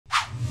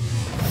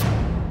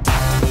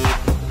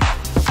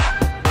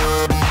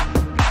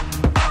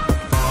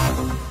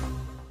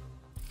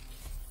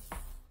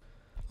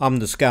I'm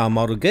the Scale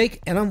Model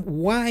Geek, and I'm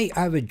way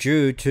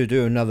overdue to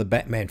do another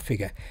Batman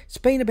figure. It's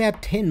been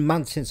about 10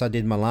 months since I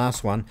did my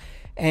last one,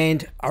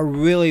 and I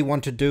really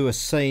want to do a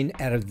scene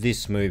out of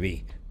this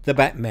movie, The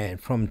Batman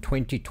from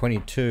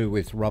 2022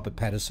 with Robert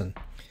Pattinson.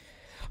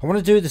 I want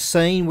to do the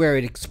scene where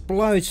it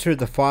explodes through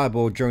the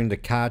fireball during the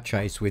car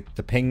chase with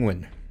the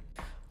Penguin.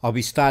 I'll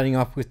be starting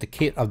off with the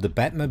kit of the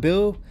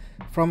Batmobile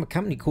from a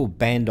company called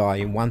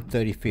Bandai in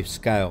 1/35th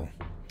scale.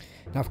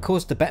 Now, of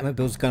course, the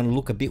Batmobile is going to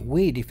look a bit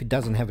weird if it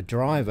doesn't have a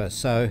driver,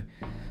 so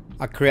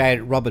I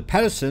created Robert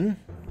Pattinson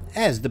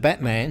as the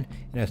Batman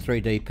in a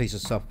 3D piece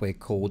of software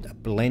called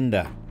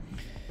Blender.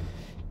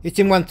 It's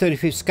in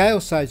 1/35th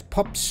scale, so it's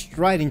popped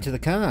straight into the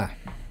car.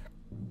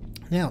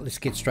 Now, let's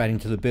get straight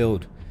into the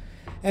build.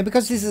 And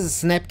because this is a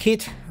snap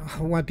kit,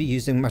 I won't be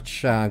using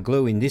much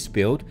glue in this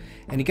build,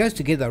 and it goes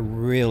together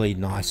really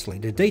nicely.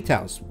 The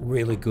detail's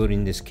really good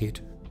in this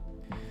kit.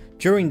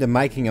 During the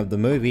making of the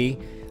movie,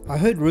 I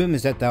heard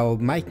rumours that they were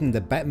making the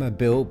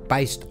Batmobile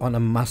based on a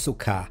muscle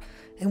car,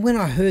 and when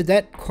I heard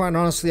that, quite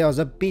honestly, I was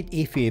a bit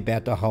iffy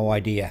about the whole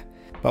idea.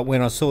 But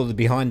when I saw the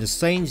behind the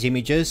scenes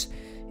images,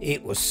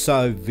 it was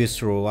so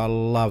visceral. I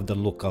loved the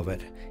look of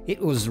it.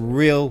 It was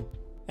real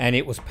and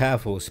it was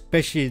powerful,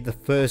 especially the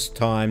first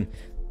time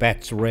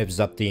Bats revs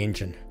up the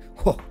engine.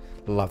 Oh,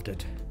 loved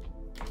it.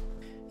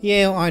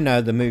 Yeah, I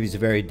know the movie's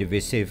very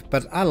divisive,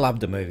 but I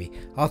loved the movie.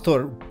 I thought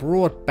it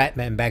brought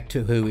Batman back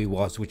to who he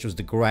was, which was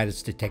the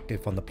greatest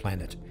detective on the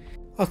planet.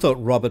 I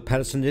thought Robert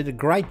Pattinson did a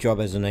great job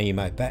as an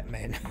emo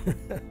Batman.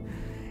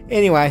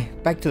 Anyway,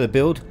 back to the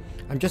build.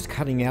 I'm just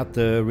cutting out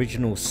the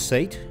original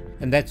seat,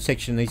 and that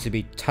section needs to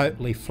be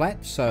totally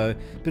flat, so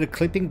a bit of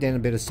clipping, then a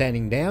bit of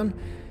sanding down,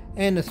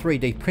 and the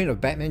 3D print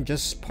of Batman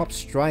just pops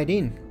straight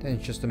in. Then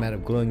it's just a matter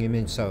of gluing him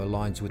in so it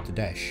aligns with the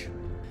dash.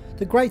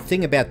 The great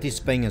thing about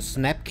this being a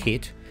snap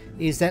kit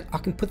is that I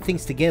can put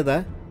things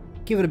together,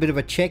 give it a bit of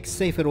a check,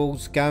 see if it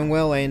all's going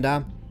well, and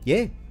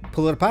yeah,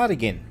 pull it apart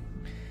again.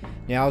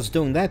 Now, I was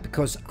doing that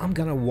because I'm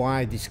going to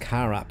wire this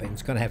car up, and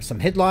it's going to have some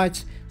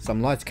headlights,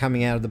 some lights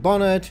coming out of the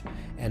bonnet,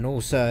 and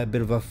also a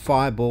bit of a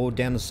fireball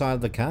down the side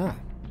of the car.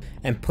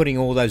 And putting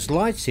all those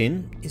lights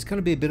in is going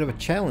to be a bit of a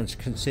challenge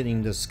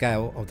considering the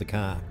scale of the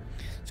car.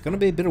 It's going to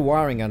be a bit of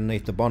wiring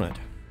underneath the bonnet.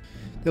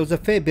 There was a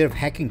fair bit of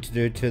hacking to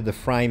do to the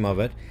frame of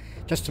it,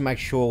 just to make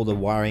sure all the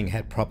wiring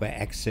had proper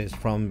access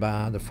from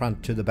the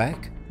front to the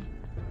back.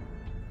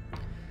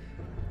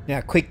 Now,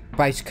 a quick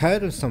base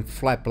coat of some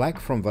flat black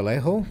from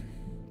Vallejo.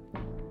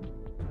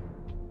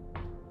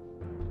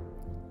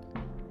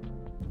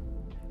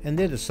 And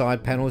they're the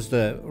side panels,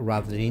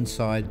 rather the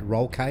inside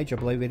roll cage, I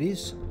believe it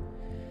is.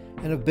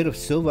 And a bit of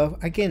silver,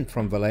 again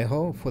from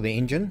Vallejo, for the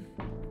engine.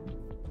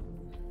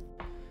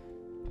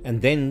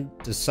 And then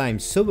the same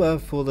silver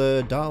for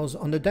the dials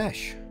on the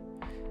dash.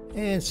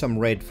 And some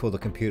red for the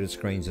computer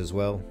screens as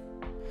well.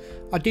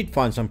 I did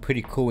find some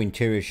pretty cool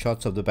interior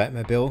shots of the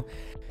Batmobile,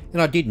 and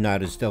I did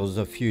notice there was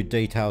a few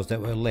details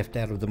that were left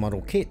out of the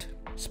model kit,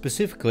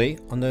 specifically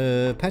on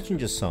the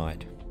passenger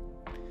side.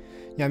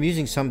 Now, I'm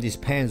using some of this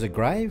Panzer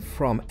Grey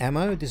from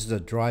Ammo. This is a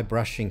dry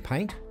brushing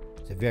paint.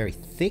 It's very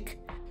thick,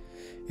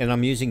 and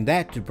I'm using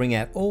that to bring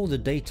out all the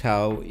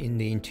detail in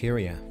the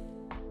interior.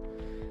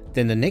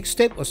 Then the next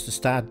step was to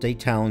start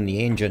detailing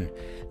the engine.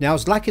 Now, I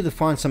was lucky to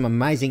find some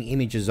amazing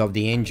images of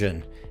the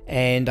engine,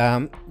 and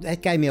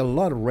that gave me a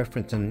lot of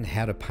reference on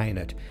how to paint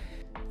it.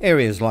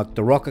 Areas like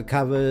the rocker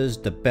covers,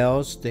 the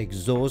belts, the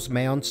exhaust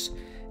mounts,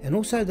 and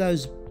also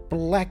those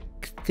black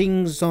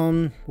things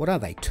on, what are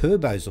they,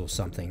 turbos or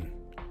something.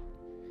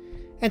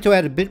 And to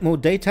add a bit more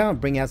detail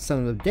and bring out some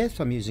of the depth,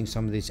 I'm using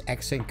some of this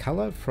accent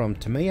color from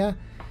Tamiya,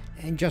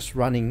 and just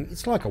running,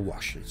 it's like a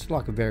wash, it's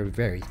like a very,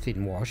 very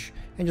thin wash,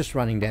 and just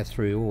running that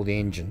through all the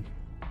engine.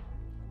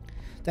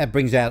 That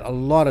brings out a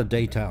lot of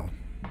detail.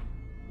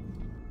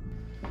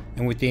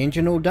 And with the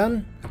engine all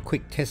done, a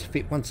quick test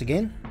fit once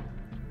again.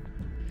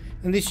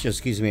 And this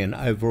just gives me an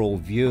overall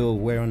view of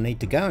where I need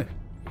to go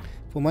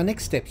for my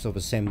next steps of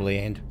assembly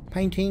and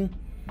painting,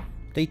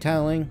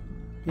 detailing,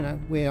 you know,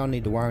 where I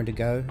need the wiring to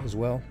go as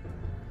well.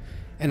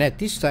 And at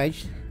this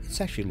stage, it's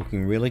actually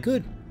looking really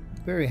good.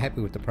 Very happy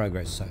with the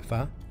progress so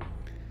far.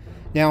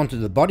 Now onto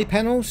the body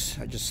panels.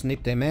 I just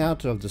snip them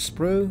out of the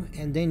sprue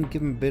and then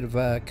give them a bit of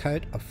a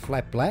coat of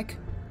flat black.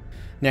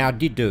 Now, I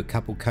did do a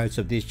couple coats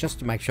of this just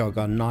to make sure I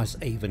got a nice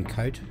even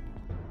coat.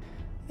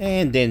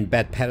 And then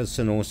Bat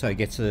Pattinson also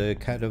gets a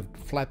coat of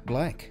flat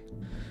black.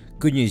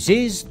 Good news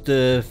is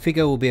the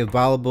figure will be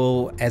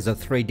available as a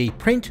 3D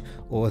print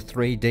or a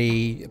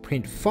 3D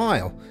print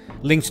file.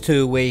 Links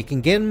to where you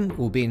can get them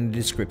will be in the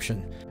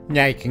description.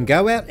 Now you can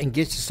go out and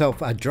get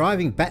yourself a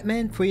driving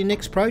Batman for your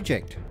next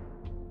project.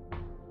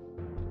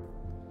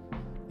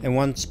 And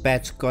once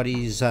Bat's got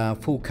his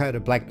full coat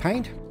of black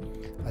paint,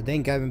 I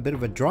then gave him a bit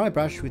of a dry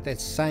brush with that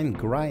same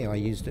grey I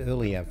used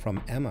earlier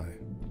from Ammo.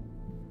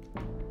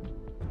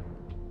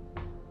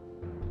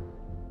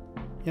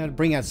 Now, to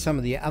bring out some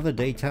of the other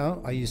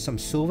detail, I used some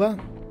silver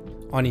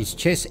on his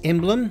chest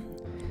emblem,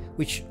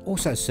 which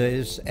also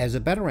serves as a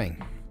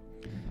batarang,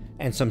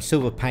 and some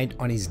silver paint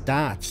on his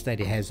darts that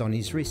he has on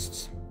his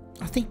wrists.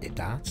 I think they're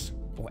darts,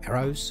 or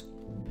arrows.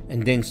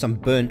 And then some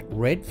burnt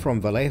red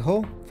from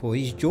Vallejo for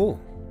his jaw.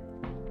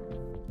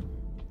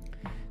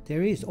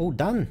 There he is, all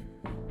done.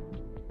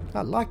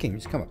 I like him,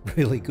 he's come up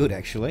really good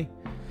actually.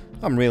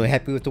 I'm really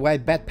happy with the way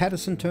Bat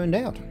Patterson turned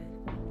out.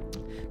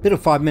 Bit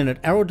of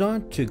 5-minute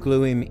Aerodyne to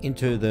glue him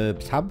into the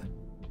tub.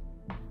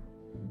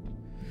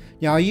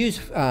 Now I use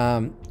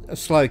a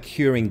slow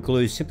curing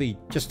glue simply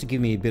just to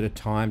give me a bit of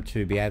time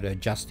to be able to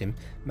adjust him,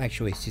 make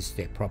sure he sits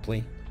there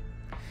properly.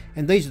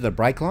 And these are the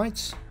brake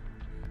lights.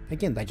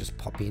 Again, they just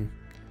pop in.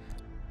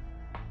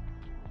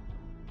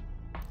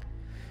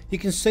 You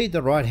can see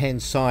the right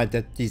hand side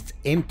that is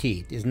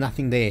empty, there's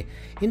nothing there.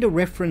 In the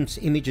reference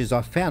images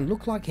I found,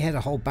 looked like it had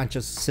a whole bunch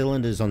of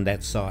cylinders on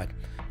that side.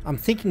 I'm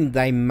thinking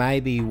they may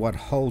be what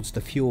holds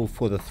the fuel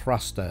for the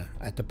thruster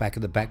at the back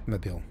of the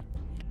Batmobile.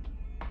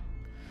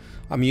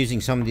 I'm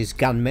using some of this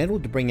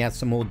gunmetal to bring out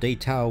some more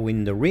detail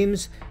in the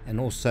rims and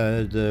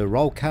also the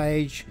roll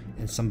cage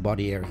and some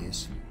body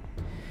areas.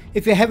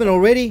 If you haven't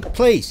already,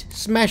 please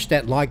smash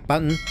that like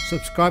button,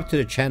 subscribe to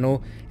the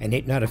channel and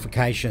hit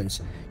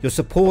notifications. Your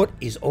support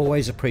is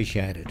always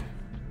appreciated.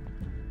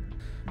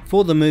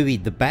 For the movie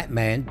The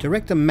Batman,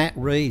 director Matt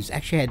Reeves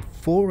actually had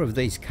 4 of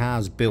these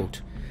cars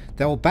built.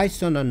 They were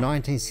based on a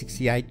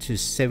 1968 to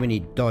 70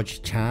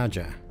 Dodge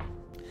Charger.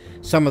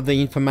 Some of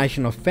the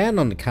information I found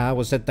on the car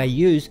was that they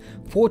used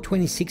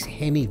 426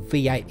 Hemi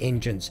V8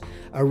 engines,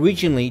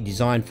 originally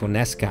designed for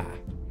NASCAR.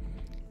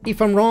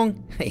 If I'm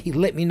wrong,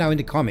 let me know in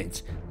the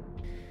comments.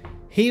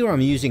 Here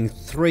I'm using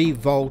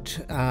 3-volt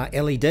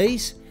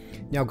LEDs.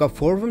 Now I've got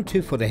 4 of them,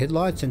 2 for the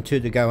headlights and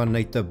 2 to go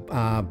underneath the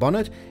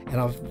bonnet, and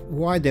I've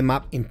wired them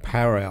up in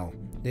parallel.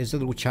 There's a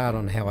little chart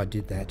on how I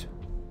did that.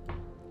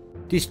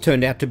 This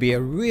turned out to be a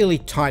really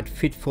tight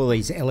fit for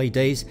these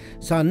LEDs,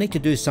 so I need to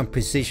do some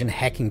precision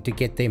hacking to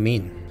get them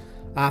in.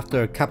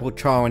 After a couple of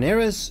trial and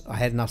errors, I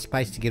had enough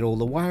space to get all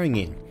the wiring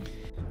in.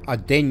 I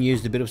then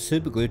used a bit of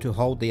super glue to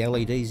hold the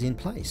LEDs in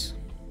place.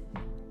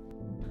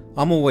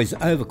 I'm always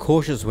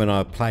overcautious when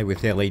I play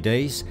with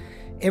LEDs.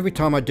 Every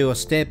time I do a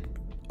step,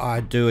 I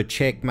do a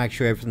check, make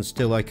sure everything's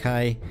still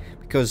okay,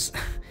 because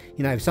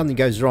you know, if something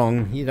goes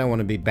wrong, you don't want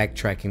to be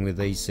backtracking with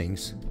these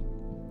things.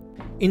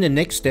 In the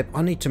next step,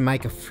 I need to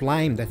make a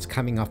flame that's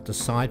coming off the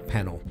side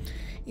panel.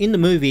 In the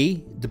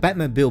movie, the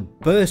Batmobile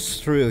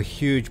bursts through a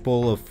huge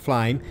ball of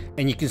flame,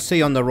 and you can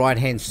see on the right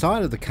hand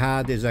side of the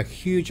car there's a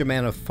huge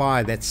amount of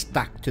fire that's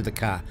stuck to the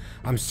car.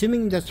 I'm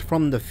assuming that's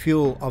from the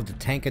fuel of the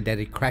tanker that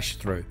it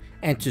crashed through.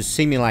 And to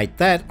simulate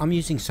that, I'm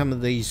using some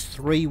of these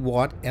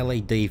 3-watt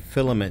LED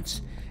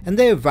filaments. And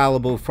they're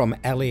available from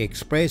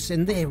AliExpress,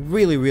 and they're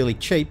really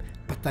cheap,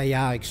 but they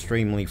are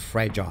extremely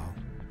fragile.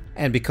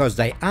 And because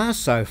they are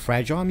so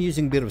fragile, I'm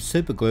using a bit of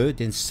super glue,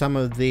 then some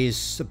of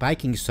this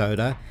baking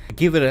soda,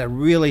 give it a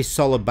really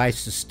solid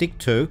base to stick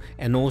to,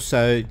 and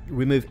also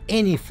remove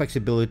any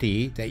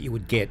flexibility that you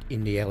would get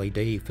in the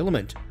LED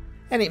filament.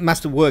 And it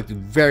must have worked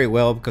very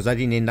well because I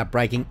didn't end up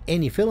breaking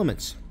any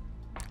filaments.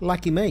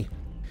 Lucky me.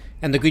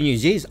 And the good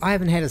news is I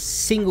haven't had a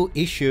single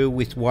issue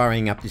with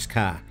wiring up this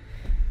car.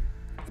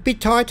 A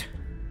bit tight,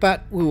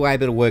 but we were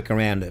able to work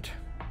around it.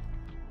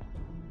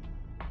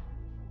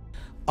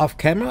 Off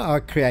camera,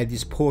 I created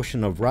this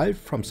portion of road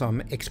from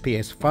some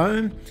XPS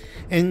foam,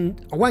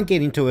 and I won't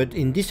get into it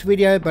in this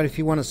video, but if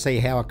you want to see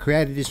how I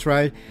created this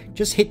road,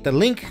 just hit the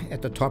link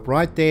at the top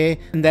right there,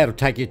 and that'll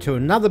take you to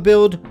another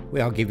build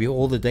where I'll give you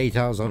all the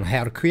details on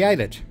how to create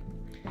it.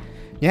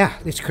 Now,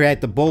 let's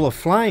create the ball of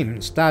flame.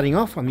 Starting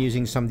off, I'm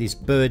using some of this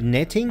bird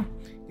netting.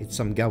 It's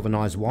some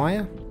galvanized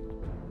wire.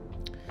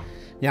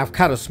 Now I've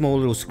cut a small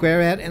little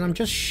square out, and I'm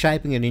just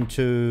shaping it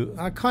into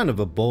a kind of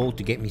a ball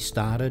to get me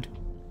started.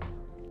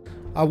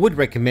 I would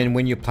recommend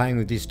when you're playing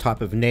with this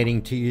type of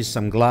netting to use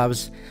some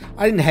gloves.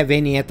 I didn't have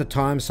any at the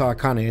time, so I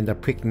kind of ended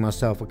up pricking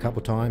myself a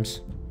couple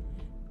times.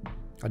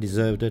 I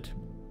deserved it.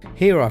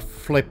 Here I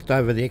flipped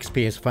over the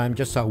XPS foam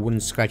just so I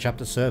wouldn't scratch up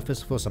the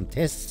surface for some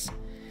tests.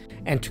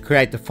 And to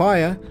create the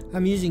fire,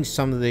 I'm using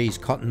some of these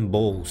cotton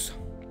balls.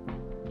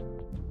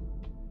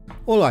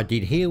 All I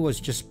did here was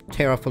just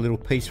tear off a little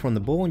piece from the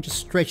ball and just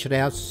stretch it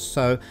out,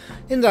 so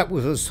ended up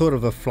with a sort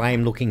of a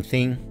flame looking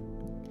thing.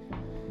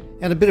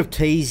 And a bit of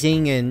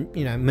teasing and,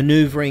 you know,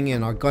 maneuvering,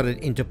 and I got it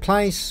into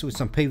place with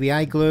some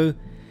PVA glue,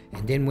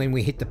 and then when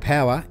we hit the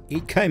power,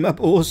 it came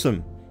up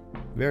awesome.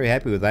 Very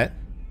happy with that.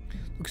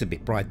 Looks a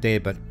bit bright there,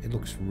 but it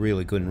looks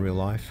really good in real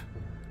life.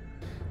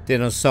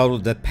 Then I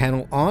soldered the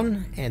panel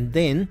on, and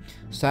then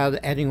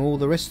started adding all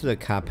the rest of the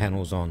car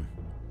panels on.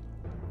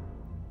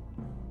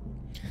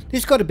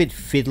 This got a bit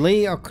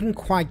fiddly. I couldn't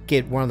quite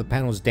get one of the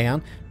panels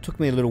down. It took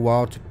me a little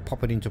while to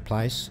pop it into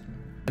place.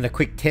 And a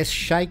quick test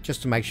shake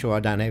just to make sure I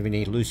don't have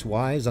any loose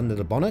wires under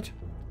the bonnet.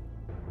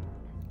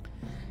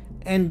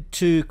 And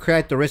to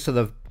create the rest of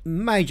the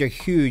major,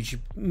 huge,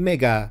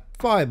 mega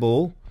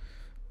fireball,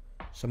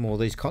 some more of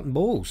these cotton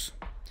balls.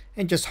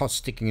 And just hot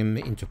sticking them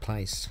into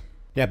place.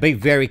 Now be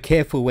very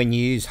careful when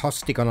you use hot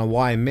stick on a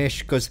wire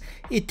mesh, because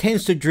it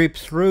tends to drip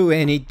through,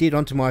 and it did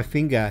onto my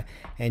finger.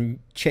 And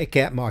check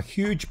out my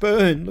huge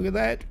burn, look at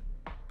that.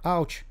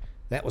 Ouch,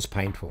 that was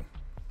painful.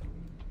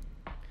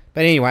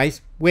 But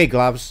anyways, wear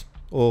gloves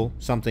or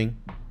something.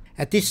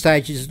 At this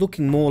stage it's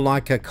looking more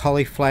like a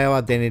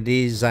cauliflower than it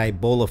is a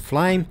ball of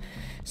flame.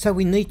 So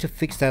we need to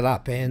fix that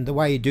up, and the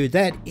way you do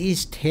that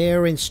is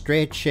tear and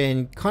stretch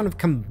and kind of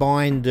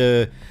combine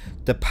the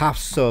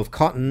puffs of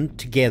cotton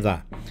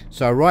together.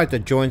 So right at the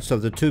joints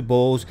of the two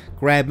balls,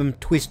 grab them,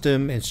 twist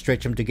them and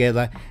stretch them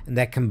together, and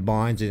that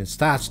combines and it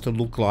starts to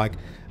look like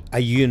a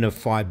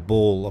unified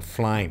ball of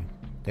flame.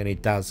 Then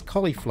it does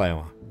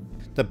cauliflower.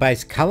 The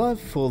base color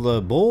for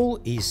the ball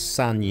is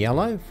sun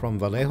yellow from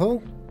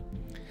Vallejo,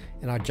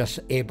 and I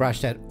just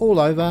airbrush that all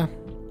over,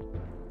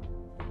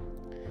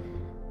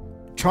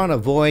 trying to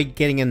avoid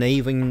getting an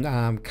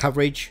even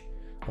coverage.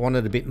 I want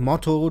it a bit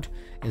mottled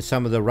in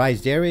some of the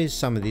raised areas.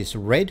 Some of this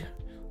red,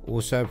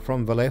 also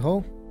from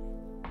Vallejo.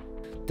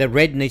 The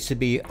red needs to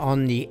be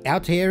on the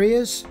outer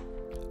areas,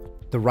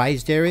 the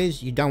raised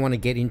areas. You don't want to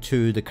get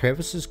into the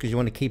crevices because you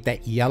want to keep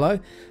that yellow.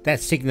 That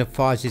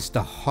signifies it's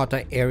the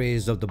hotter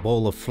areas of the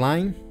ball of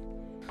flame.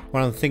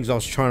 One of the things I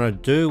was trying to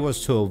do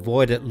was to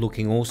avoid it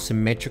looking all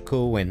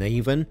symmetrical and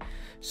even.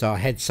 So I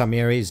had some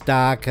areas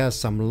darker,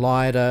 some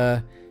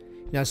lighter,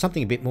 you know,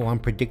 something a bit more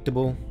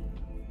unpredictable.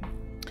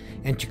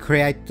 And to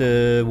create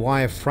the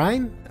wire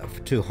frame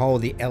to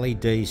hold the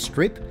LED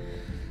strip,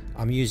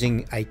 I'm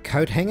using a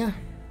coat hanger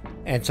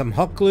and some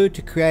hot glue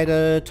to create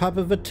a type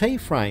of a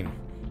T-frame.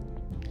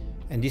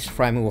 And this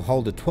frame will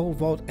hold a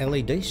 12-volt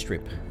LED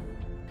strip.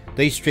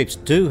 These strips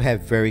do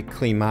have very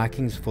clear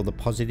markings for the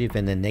positive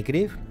and the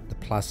negative, the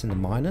plus and the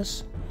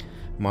minus.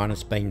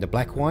 Minus being the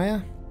black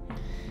wire.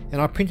 And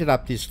I printed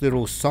up this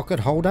little socket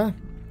holder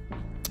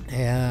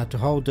to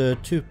hold a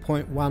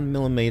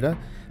 2.1mm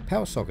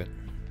power socket.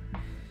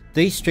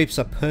 These strips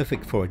are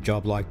perfect for a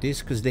job like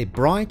this because they're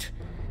bright,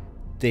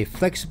 they're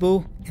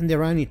flexible, and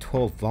they're only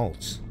 12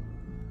 volts.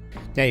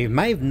 Now you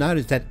may have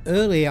noticed that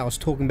earlier I was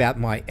talking about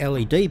my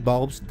LED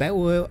bulbs that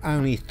were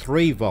only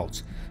 3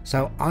 volts.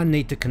 So I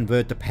need to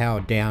convert the power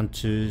down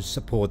to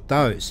support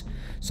those.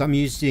 So I'm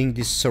using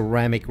this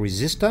ceramic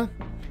resistor.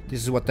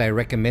 This is what they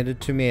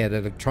recommended to me at an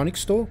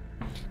electronics store,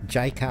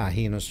 JCar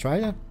here in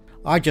Australia.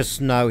 I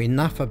just know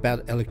enough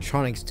about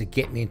electronics to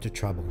get me into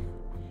trouble.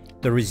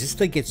 The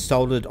resistor gets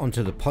soldered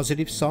onto the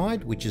positive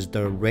side, which is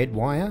the red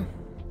wire.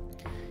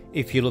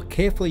 If you look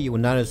carefully, you will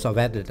notice I've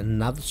added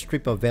another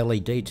strip of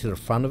LED to the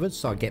front of it,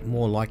 so I get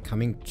more light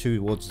coming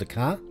towards the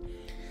car.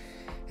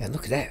 And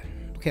look at that,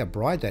 look how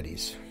bright that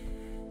is.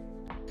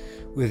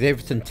 With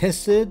everything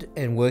tested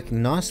and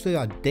working nicely,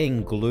 I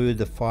then glue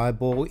the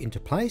fireball into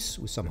place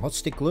with some hot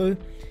stick glue,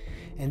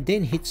 and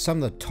then hit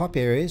some of the top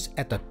areas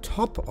at the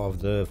top of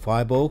the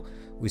fireball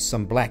with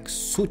some black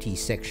sooty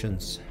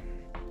sections.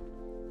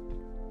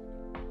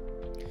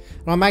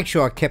 And I make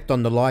sure I kept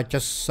on the light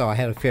just so I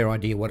had a fair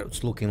idea what it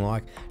was looking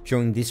like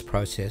during this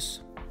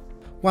process.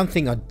 One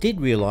thing I did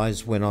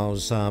realize when I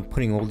was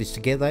putting all this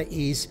together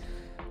is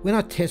when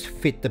I test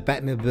fit the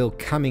Batmobile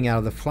coming out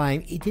of the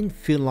flame, it didn't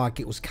feel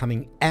like it was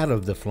coming out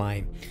of the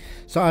flame.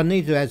 So I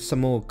need to add some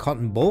more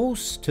cotton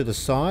balls to the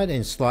side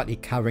and slightly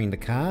covering the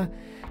car.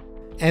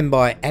 And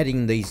by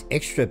adding these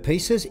extra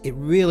pieces, it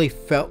really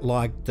felt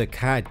like the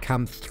car had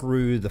come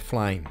through the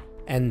flame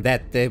and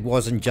that there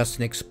wasn't just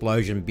an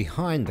explosion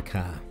behind the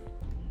car.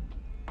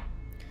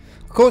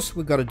 Of course,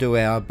 we've got to do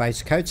our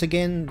base coats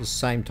again, the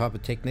same type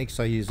of techniques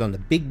I used on the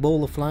big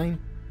ball of flame.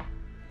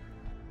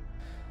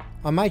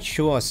 I made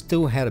sure I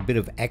still had a bit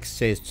of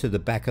access to the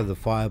back of the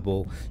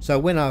fireball, so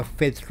when I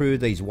fed through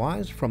these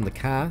wires from the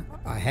car,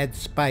 I had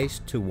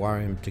space to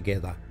wire them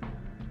together.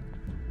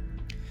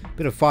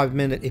 Bit of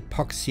 5-minute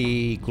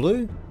epoxy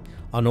glue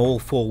on all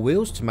 4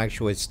 wheels to make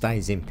sure it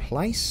stays in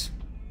place,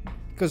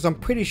 because I'm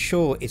pretty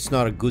sure it's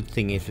not a good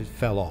thing if it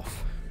fell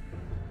off.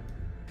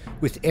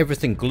 With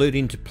everything glued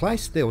into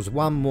place, there was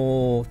one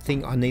more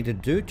thing I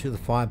needed to do to the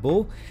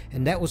fireball,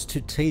 and that was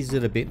to tease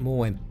it a bit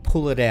more and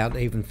pull it out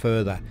even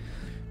further.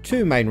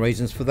 2 main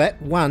reasons for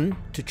that. One,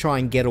 to try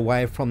and get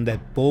away from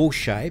that ball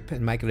shape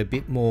and make it a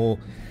bit more,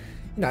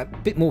 a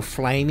bit more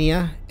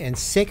flamier, and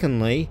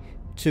secondly,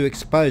 to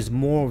expose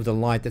more of the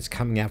light that's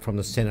coming out from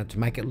the center to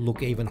make it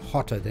look even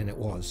hotter than it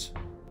was.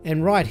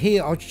 And right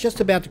here, I was just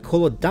about to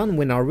call it done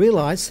when I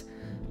realized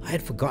I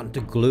had forgotten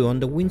to glue on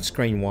the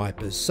windscreen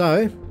wipers.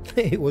 So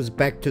it was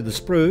back to the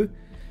sprue,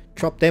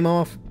 chop them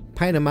off,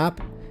 paint them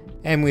up,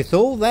 and with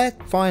all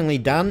that finally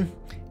done,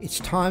 it's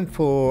time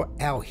for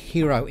our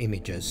hero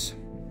images.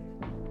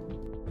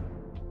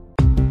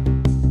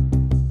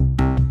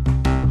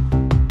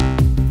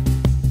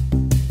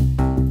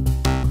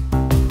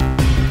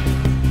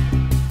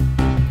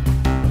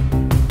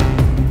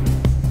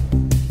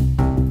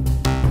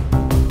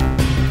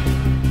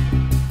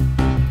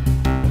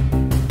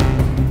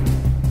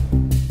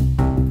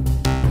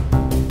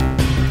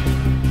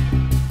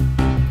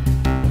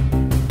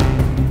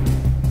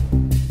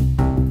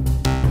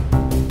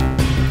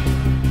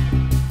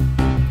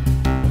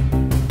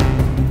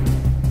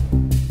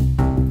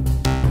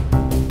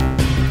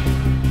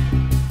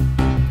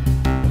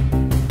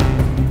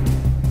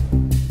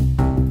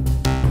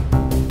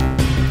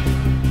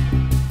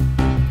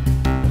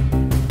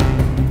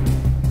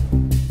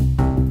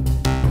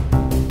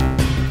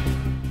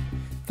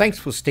 Thanks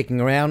for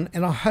sticking around,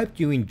 and I hope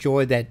you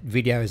enjoyed that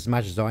video as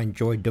much as I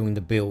enjoyed doing the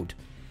build.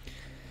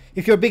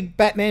 If you're a big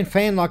Batman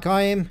fan like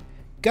I am,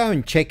 go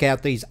and check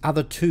out these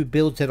other 2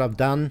 builds that I've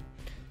done.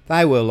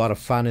 They were a lot of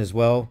fun as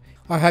well.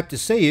 I hope to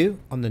see you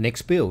on the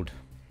next build.